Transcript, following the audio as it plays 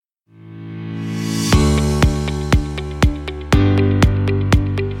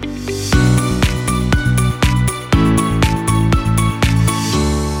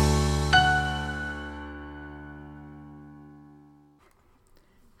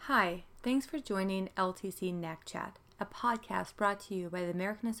Hi, thanks for joining LTC NAC Chat, a podcast brought to you by the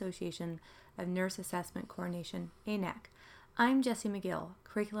American Association of Nurse Assessment Coordination, ANAC. I'm Jessie McGill,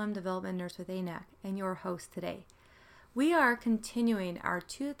 Curriculum Development Nurse with ANAC, and your host today. We are continuing our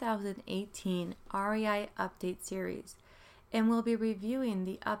 2018 RAI Update series, and we'll be reviewing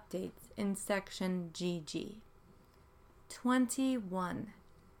the updates in Section GG. 21.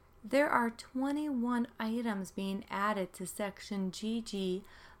 There are 21 items being added to Section GG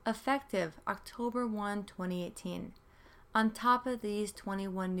effective October 1, 2018. On top of these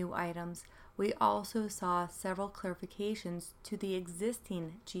 21 new items, we also saw several clarifications to the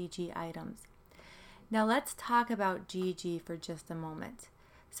existing GG items. Now let's talk about GG for just a moment.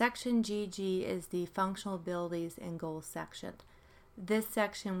 Section GG is the Functional Abilities and Goals section. This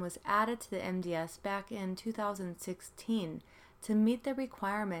section was added to the MDS back in 2016 to meet the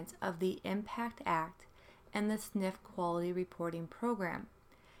requirements of the IMPACT Act and the SNF Quality Reporting Program.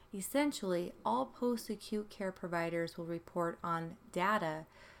 Essentially, all post-acute care providers will report on data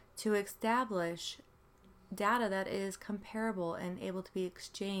to establish data that is comparable and able to be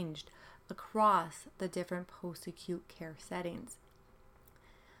exchanged across the different post-acute care settings.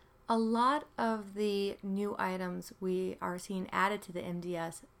 A lot of the new items we are seeing added to the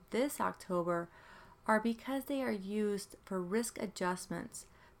MDS this October are because they are used for risk adjustments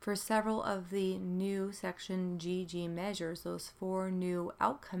for several of the new Section GG measures, those 4 new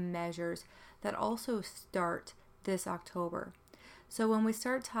outcome measures that also start this October. So when we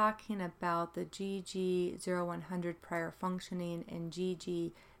start talking about the GG 0100 prior functioning and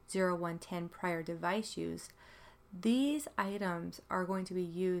GG 0110 prior device use, these items are going to be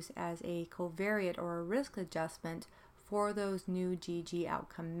used as a covariate or a risk adjustment for those new GG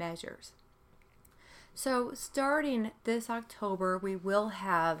outcome measures. So starting this October, we will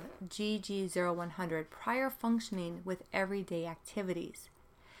have GG 0100 prior functioning with everyday activities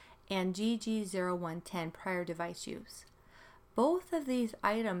and GG 0110 prior device use. Both of these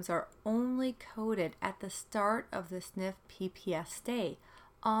items are only coded at the start of the SNF PPS stay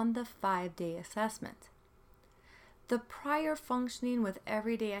on the 5-day assessment. The prior functioning with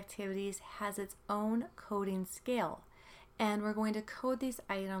everyday activities has its own coding scale, and we're going to code these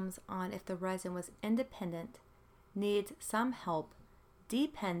items on if the resident was independent, needs some help,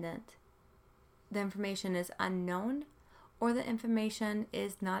 dependent, the information is unknown, or the information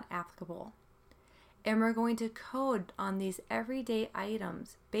is not applicable. And we're going to code on these everyday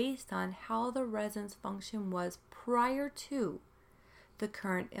items based on how the resident's function was prior to the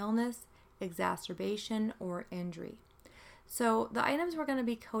current illness, exacerbation, or injury. So the items we're going to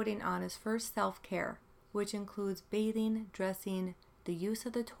be coding on is first self-care, which includes bathing, dressing, the use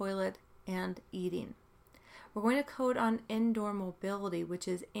of the toilet, and eating. We're going to code on indoor mobility, which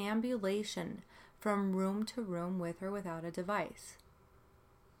is ambulation from room to room with or without a device.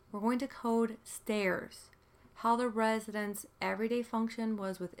 We're going to code stairs, how the resident's everyday function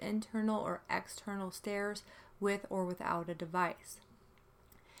was with internal or external stairs with or without a device.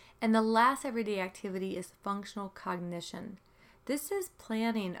 And the last everyday activity is functional cognition. This is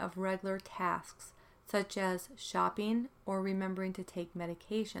planning of regular tasks, such as shopping or remembering to take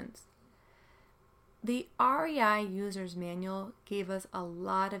medications. The RAI User's Manual gave us a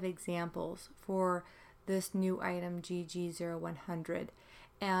lot of examples for this new item GG 0100.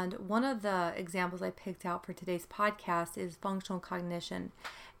 And one of the examples I picked out for today's podcast is functional cognition.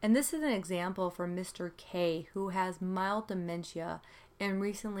 And this is an example for Mr. K, who has mild dementia and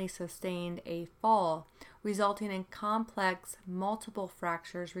recently sustained a fall, resulting in complex multiple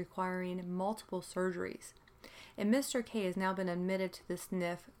fractures requiring multiple surgeries. And Mr. K has now been admitted to the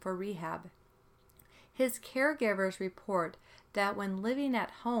SNF for rehab. His caregivers report that when living at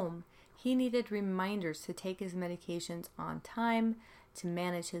home, he needed reminders to take his medications on time, to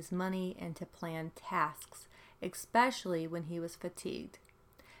manage his money, and to plan tasks, especially when he was fatigued.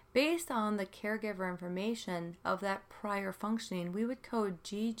 Based on the caregiver information of that prior functioning, we would code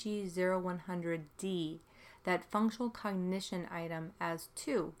GG 0100D, that functional cognition item, as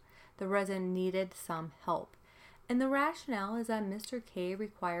 2. The resident needed some help. And the rationale is that Mr. K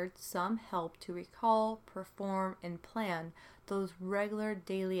required some help to recall, perform, and plan those regular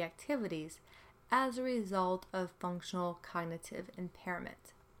daily activities as a result of functional cognitive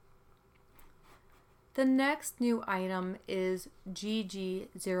impairment. The next new item is GG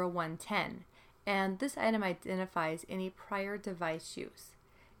 0110, and this item identifies any prior device use.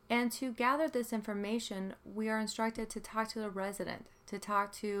 And to gather this information, we are instructed to talk to the resident, to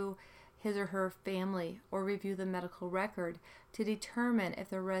talk to his or her family, or review the medical record to determine if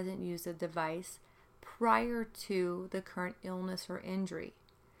the resident used a device prior to the current illness or injury.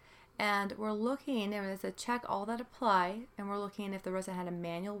 And we're looking, and it's a check all that apply, and we're looking if the resident had a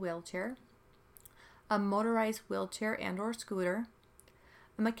manual wheelchair, a motorized wheelchair and or scooter,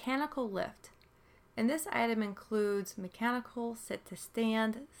 a mechanical lift. And this item includes mechanical, sit to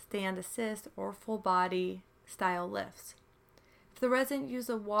stand, stand assist, or full body style lifts. If the resident used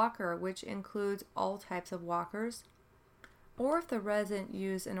a walker, which includes all types of walkers, or if the resident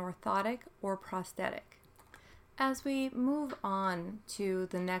used an orthotic or prosthetic. As we move on to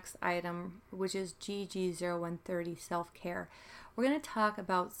the next item, which is GG0130 self-care, we're going to talk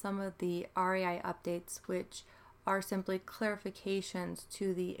about some of the RAI updates, which are simply clarifications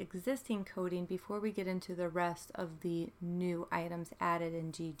to the existing coding before we get into the rest of the new items added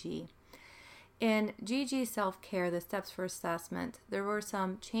in GG. In GG self-care, the steps for assessment, there were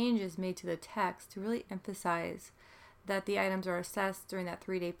some changes made to the text to really emphasize that the items are assessed during that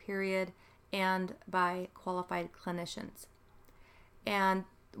 3-day period and by qualified clinicians. And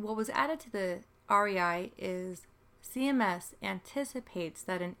what was added to the RAI is CMS anticipates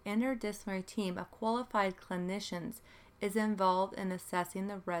that an interdisciplinary team of qualified clinicians is involved in assessing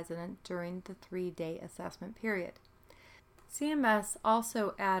the resident during the 3-day assessment period. CMS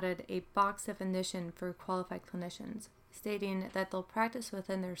also added a box definition for qualified clinicians, stating that they'll practice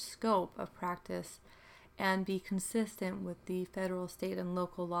within their scope of practice and be consistent with the federal, state, and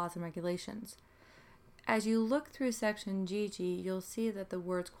local laws and regulations. As you look through section GG, you'll see that the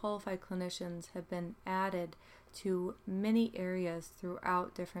words qualified clinicians have been added to many areas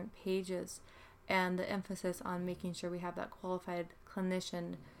throughout different pages, and the emphasis on making sure we have that qualified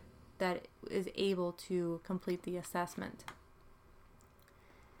clinician that is able to complete the assessment.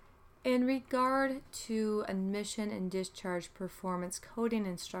 In regard to admission and discharge performance coding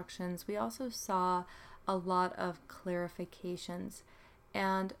instructions, we also saw a lot of clarifications.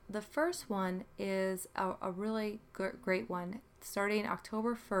 And the first one is a really great one. Starting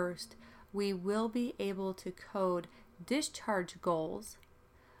October 1st, we will be able to code discharge goals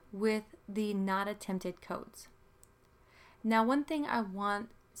with the not attempted codes. Now, one thing I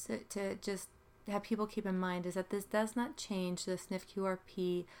want to just have people keep in mind is that this does not change the SNF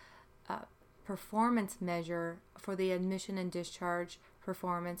QRP performance measure for the admission and discharge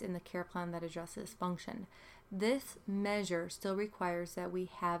performance in the care plan that addresses function. This measure still requires that we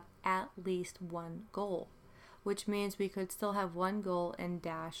have at least one goal, which means we could still have one goal and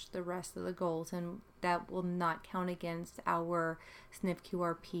dash the rest of the goals, and that will not count against our SNF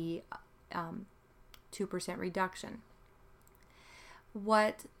QRP 2% reduction.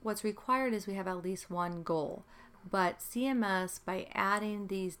 What's required is we have at least one goal, but CMS, by adding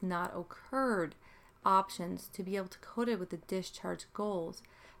these not occurred options to be able to code it with the discharge goals,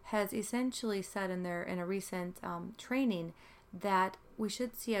 has essentially said in a recent training that we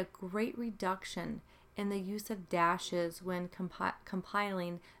should see a great reduction in the use of dashes when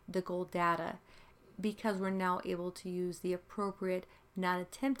compiling the goal data, because we're now able to use the appropriate not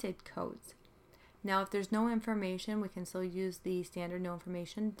attempted codes. Now, if there's no information, we can still use the standard no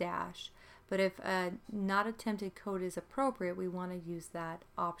information dash, but if a not attempted code is appropriate, we want to use that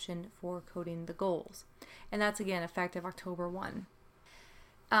option for coding the goals. And that's, again, effective October 1.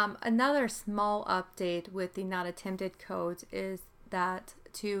 Another small update with the not attempted codes is that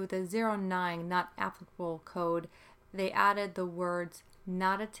to the 09 not applicable code, they added the words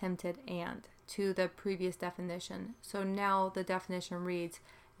not attempted and to the previous definition. So now the definition reads,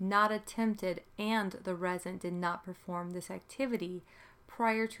 not attempted and the resident did not perform this activity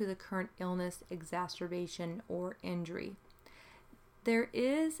prior to the current illness, exacerbation, or injury. There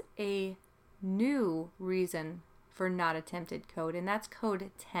is a new reason for not attempted code, and that's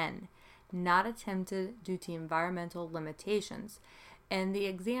code 10, not attempted due to environmental limitations. And the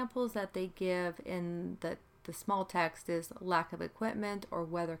examples that they give in the small text is lack of equipment or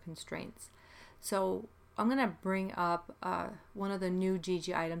weather constraints. So I'm going to bring up one of the new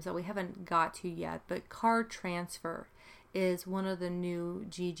GG items that we haven't got to yet, but car transfer is one of the new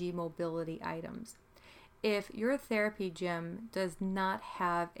GG mobility items. If your therapy gym does not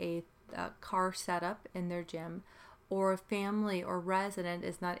have a car setup in their gym, or a family or resident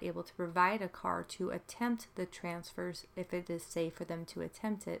is not able to provide a car to attempt the transfers if it is safe for them to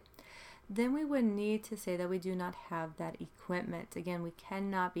attempt it, then we would need to say that we do not have that equipment. Again, we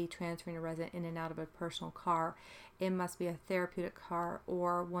cannot be transferring a resident in and out of a personal car. It must be a therapeutic car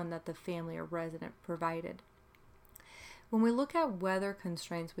or one that the family or resident provided. When we look at weather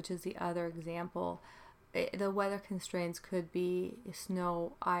constraints, which is the other example, the weather constraints could be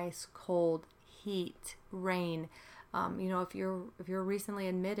snow, ice, cold, heat, rain. If you're recently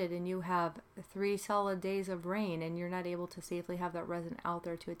admitted and you have 3 solid days of rain and you're not able to safely have that resident out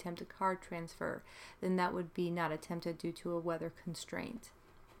there to attempt a car transfer, then that would be not attempted due to a weather constraint.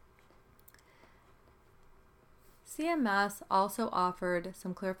 CMS also offered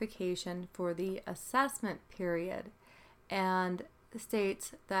some clarification for the assessment period and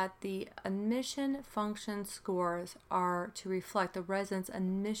states that the admission function scores are to reflect the resident's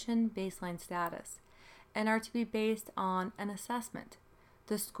admission baseline status and are to be based on an assessment.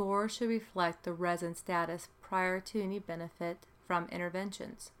 The score should reflect the resident status prior to any benefit from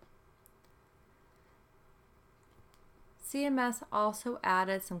interventions. CMS also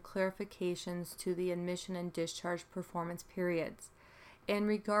added some clarifications to the admission and discharge performance periods. In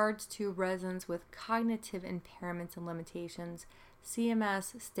regards to residents with cognitive impairments and limitations,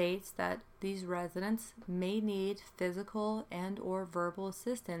 CMS states that these residents may need physical and or verbal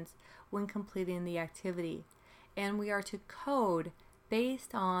assistance when completing the activity, and we are to code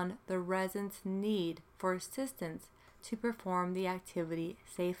based on the resident's need for assistance to perform the activity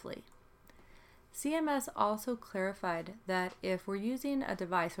safely. CMS also clarified that if we're using a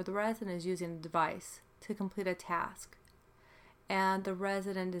device, or the resident is using a device to complete a task, and the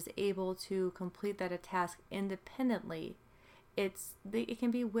resident is able to complete that task independently, it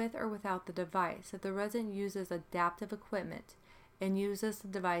can be with or without the device. If the resident uses adaptive equipment and uses the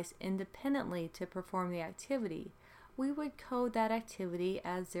device independently to perform the activity, we would code that activity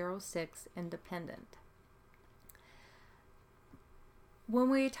as 06 independent. When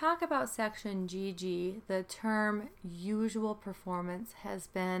we talk about section GG, the term usual performance has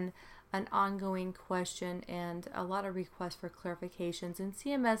been an ongoing question and a lot of requests for clarifications, and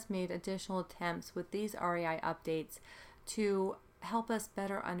CMS made additional attempts with these RAI updates to help us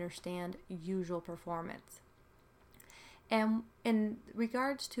better understand usual performance. And in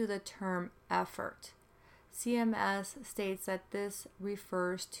regards to the term effort, CMS states that this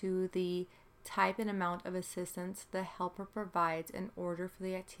refers to the type and amount of assistance the helper provides in order for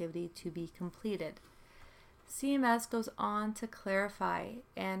the activity to be completed. CMS goes on to clarify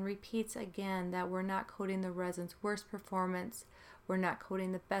and repeats again that we're not coding the resident's worst performance, we're not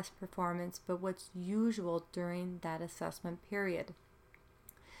coding the best performance, but what's usual during that assessment period.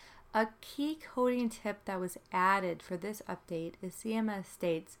 A key coding tip that was added for this update is CMS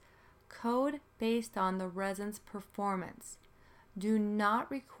states, code based on the resident's performance. Do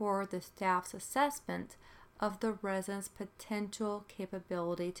not record the staff's assessment of the resident's potential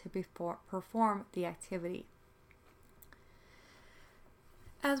capability to perform the activity.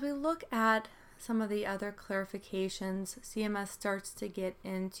 As we look at some of the other clarifications, CMS starts to get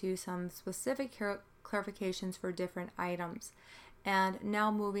into some specific clarifications for different items. And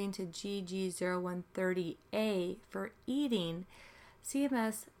now moving to GG0130A for eating,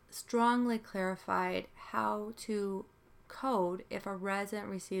 CMS strongly clarified how to code if a resident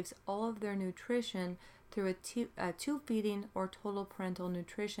receives all of their nutrition through a tube feeding or total parental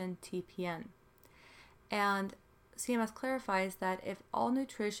nutrition TPN. And CMS clarifies that if all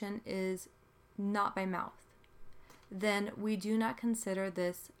nutrition is not by mouth, then we do not consider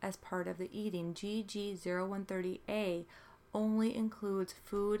this as part of the eating. GG0130A only includes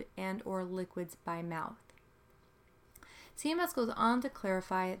food and or liquids by mouth. CMS goes on to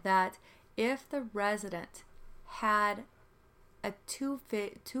clarify that if the resident had a tube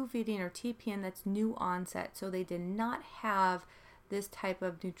feeding or TPN that's new onset, so they did not have this type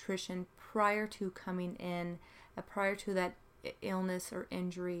of nutrition prior to coming in, prior to that illness or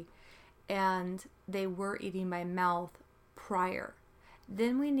injury, and they were eating by mouth prior,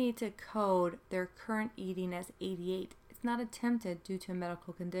 then we need to code their current eating as 88. It's not attempted due to a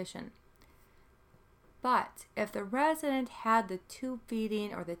medical condition. But if the resident had the tube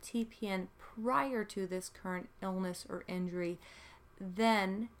feeding or the TPN prior to this current illness or injury,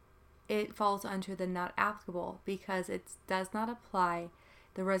 then it falls under the not applicable because it does not apply.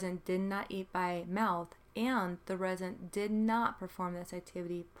 The resident did not eat by mouth and the resident did not perform this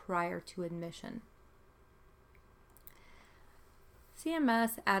activity prior to admission.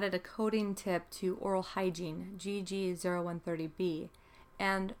 CMS added a coding tip to oral hygiene, GG0130B,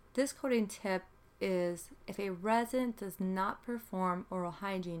 and this coding tip is if a resident does not perform oral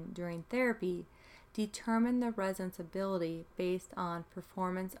hygiene during therapy, determine the resident's ability based on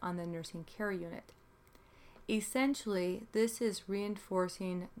performance on the nursing care unit. Essentially, this is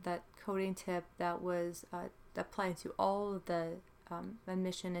reinforcing that coding tip that was applied to all of the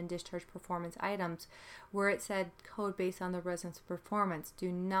admission and discharge performance items, where it said code based on the resident's performance.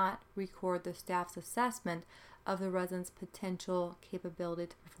 Do not record the staff's assessment of the resident's potential capability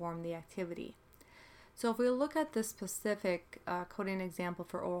to perform the activity. So if we look at this specific coding example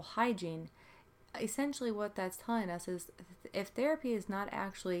for oral hygiene, essentially what that's telling us is if therapy is not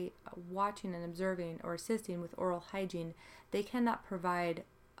actually watching and observing or assisting with oral hygiene, they cannot provide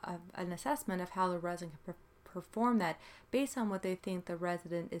an assessment of how the resident can perform that based on what they think the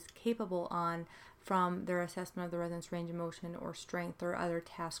resident is capable on from their assessment of the resident's range of motion or strength or other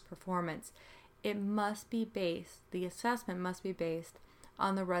task performance. The assessment must be based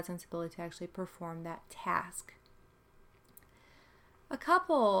on the resident's ability to actually perform that task. A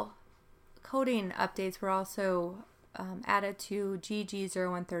couple coding updates were also added to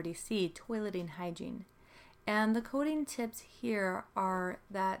GG0130C, toileting hygiene. And the coding tips here are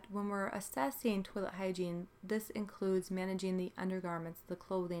that when we're assessing toilet hygiene, this includes managing the undergarments, the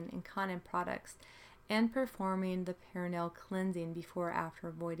clothing, incontinent products, and performing the perineal cleansing before or after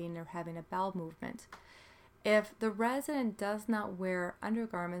avoiding or having a bowel movement. If the resident does not wear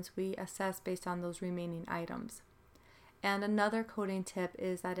undergarments, we assess based on those remaining items. And another coding tip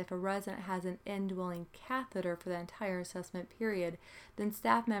is that if a resident has an indwelling catheter for the entire assessment period, then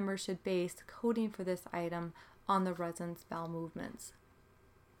staff members should base coding for this item on the resident's bowel movements.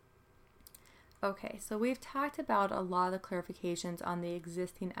 Okay, so we've talked about a lot of the clarifications on the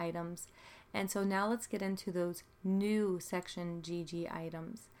existing items, and so now let's get into those new section GG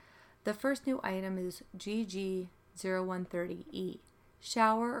items. The first new item is GG0130E,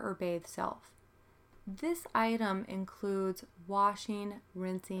 shower or bathe self. This item includes washing,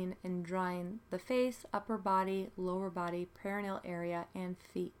 rinsing, and drying the face, upper body, lower body, perineal area, and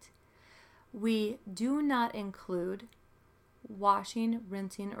feet. We do not include washing,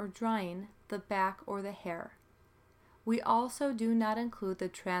 rinsing, or drying the back or the hair. We also do not include the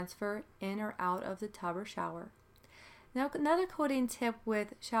transfer in or out of the tub or shower. Now, another coding tip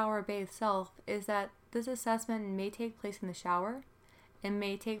with shower or bathe self is that this assessment may take place in the shower. It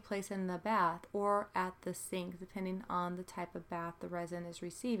may take place in the bath or at the sink, depending on the type of bath the resident is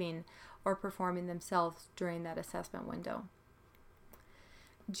receiving or performing themselves during that assessment window.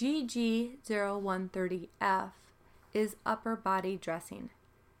 GG0130F is upper body dressing.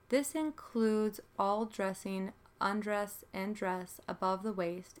 This includes all dressing, undress, and dress above the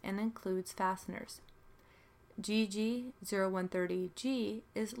waist and includes fasteners. GG0130G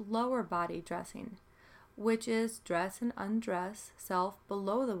is lower body dressing, which is dress and undress self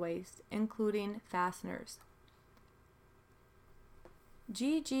below the waist, including fasteners.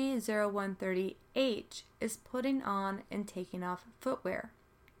 GG0130H is putting on and taking off footwear,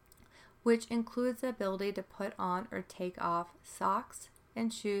 which includes the ability to put on or take off socks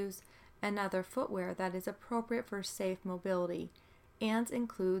and shoes and other footwear that is appropriate for safe mobility and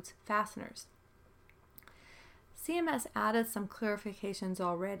includes fasteners. CMS added some clarifications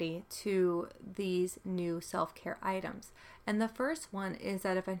already to these new self-care items. And the first one is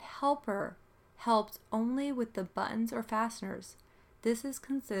that if a helper helps only with the buttons or fasteners, this is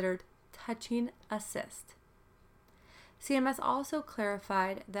considered touching assist. CMS also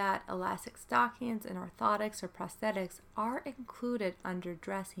clarified that elastic stockings and orthotics or prosthetics are included under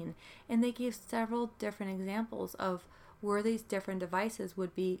dressing, and they gave several different examples of where these different devices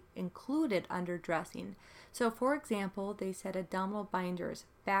would be included under dressing. So for example, they said abdominal binders,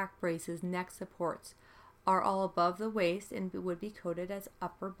 back braces, neck supports are all above the waist and would be coded as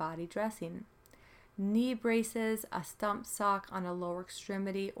upper body dressing. Knee braces, a stump sock on a lower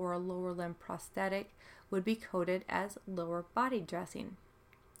extremity, or a lower limb prosthetic would be coded as lower body dressing.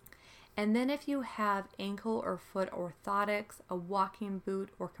 And then if you have ankle or foot orthotics, a walking boot,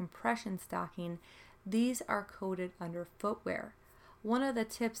 or compression stocking, these are coded under footwear. One of the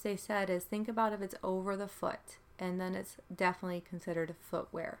tips they said is think about if it's over the foot, and then it's definitely considered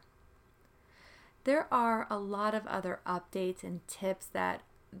footwear. There are a lot of other updates and tips that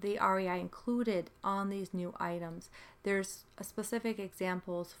the RAI included on these new items. There's specific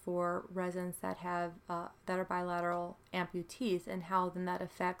examples for residents that have that are bilateral amputees and how then that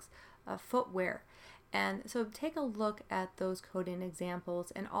affects footwear. And so take a look at those coding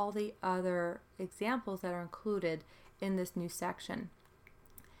examples and all the other examples that are included in this new section.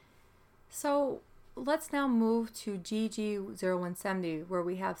 So let's now move to GG0170, where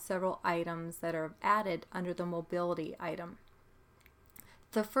we have several items that are added under the mobility item.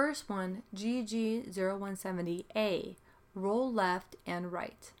 The first one, GG0170A, roll left and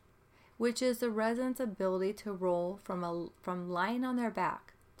right, which is the resident's ability to roll from lying on their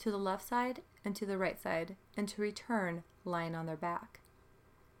back to the left side and to the right side, and to return lying on their back.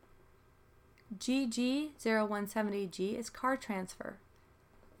 GG0170G is car transfer.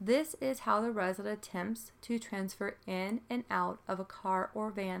 This is how the resident attempts to transfer in and out of a car or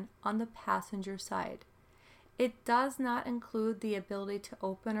van on the passenger side. It does not include the ability to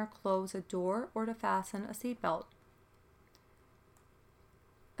open or close a door or to fasten a seatbelt.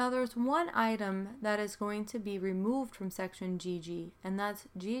 Now there's one item that is going to be removed from section GG, and that's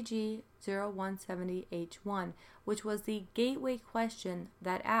GG0170H1, which was the gateway question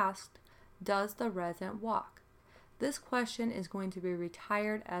that asked, does the resident walk? This question is going to be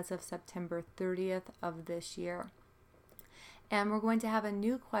retired as of September 30th of this year. And we're going to have a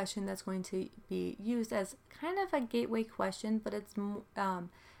new question that's going to be used as kind of a gateway question, but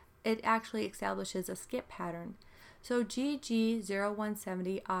it actually establishes a skip pattern. So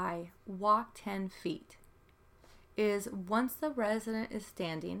GG0170I, walk 10 feet, is once the resident is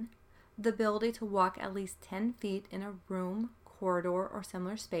standing, the ability to walk at least 10 feet in a room, corridor, or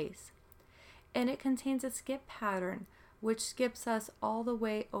similar space. And it contains a skip pattern, which skips us all the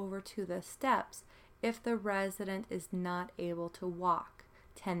way over to the steps if the resident is not able to walk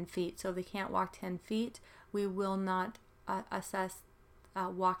 10 feet. So if they can't walk 10 feet, we will not assess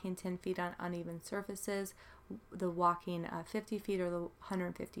walking 10 feet on uneven surfaces, the walking 50 feet or the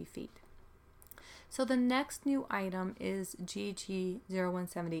 150 feet. So the next new item is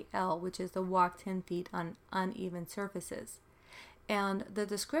GG0170L, which is the walk 10 feet on uneven surfaces. And the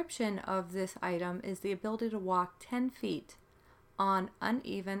description of this item is the ability to walk 10 feet on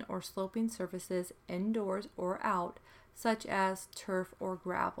uneven or sloping surfaces indoors or out, such as turf or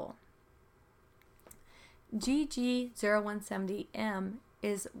gravel. GG0170M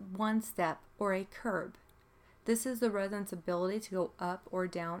is one step or a curb. This is the resident's ability to go up or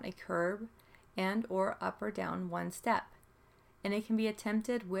down a curb and or up or down one step. And it can be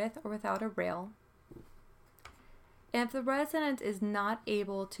attempted with or without a rail. And if the resident is not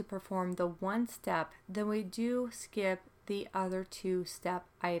able to perform the one step, then we do skip the other two step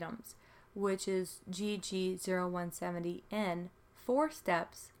items, which is GG0170N, 4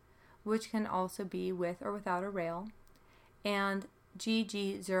 steps, which can also be with or without a rail, and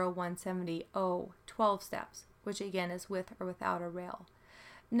GG0170O, 12 steps, which again is with or without a rail.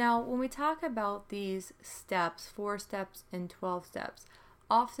 Now, when we talk about these steps, 4 steps and 12 steps,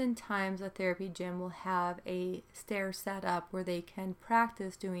 oftentimes a therapy gym will have a stair set up where they can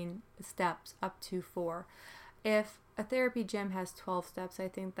practice doing steps up to 4. If a therapy gym has 12 steps, I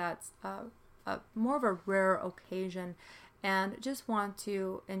think that's more of a rare occasion, and just want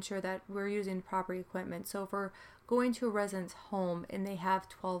to ensure that we're using proper equipment. So if we're going to a resident's home and they have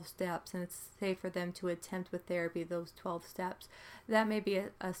 12 steps and it's safe for them to attempt with therapy those 12 steps, that may be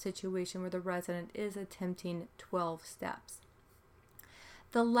a situation where the resident is attempting 12 steps.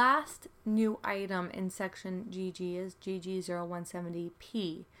 The last new item in section GG is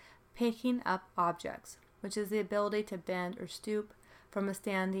GG0170P, picking up objects, which is the ability to bend or stoop from a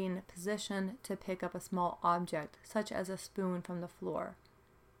standing position to pick up a small object, such as a spoon from the floor.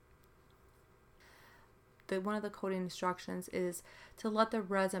 One of the coding instructions is to let the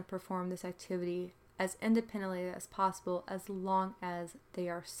resident perform this activity as independently as possible as long as they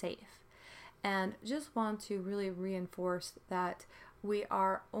are safe. And just want to really reinforce that we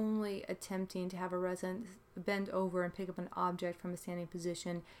are only attempting to have a resident bend over and pick up an object from a standing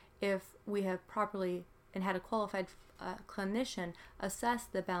position if we have properly and had a qualified clinician assess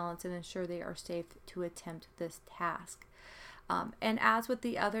the balance and ensure they are safe to attempt this task. And as with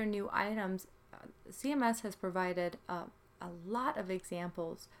the other new items, CMS has provided a lot of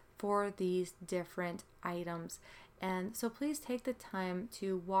examples for these different items. And so please take the time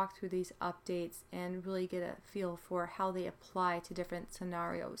to walk through these updates and really get a feel for how they apply to different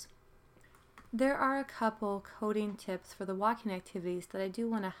scenarios. There are a couple coding tips for the walking activities that I do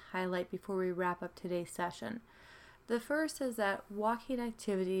want to highlight before we wrap up today's session. The first is that walking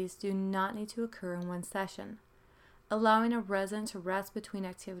activities do not need to occur in one session. Allowing a resident to rest between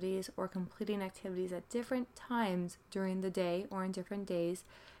activities or completing activities at different times during the day or in different days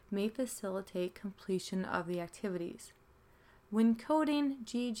may facilitate completion of the activities. When coding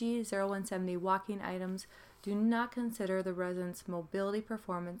GG0170 walking items, do not consider the resident's mobility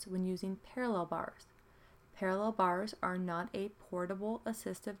performance when using parallel bars. Parallel bars are not a portable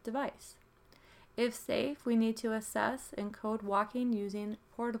assistive device. If safe, we need to assess and code walking using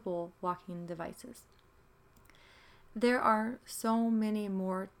portable walking devices. There are so many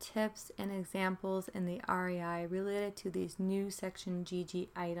more tips and examples in the RAI related to these new Section GG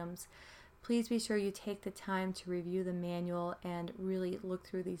items. Please be sure you take the time to review the manual and really look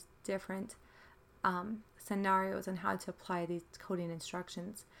through these different scenarios and how to apply these coding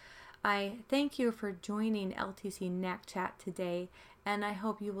instructions. I thank you for joining LTC NAC Chat today, and I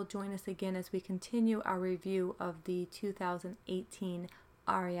hope you will join us again as we continue our review of the 2018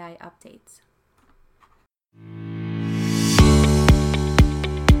 RAI updates.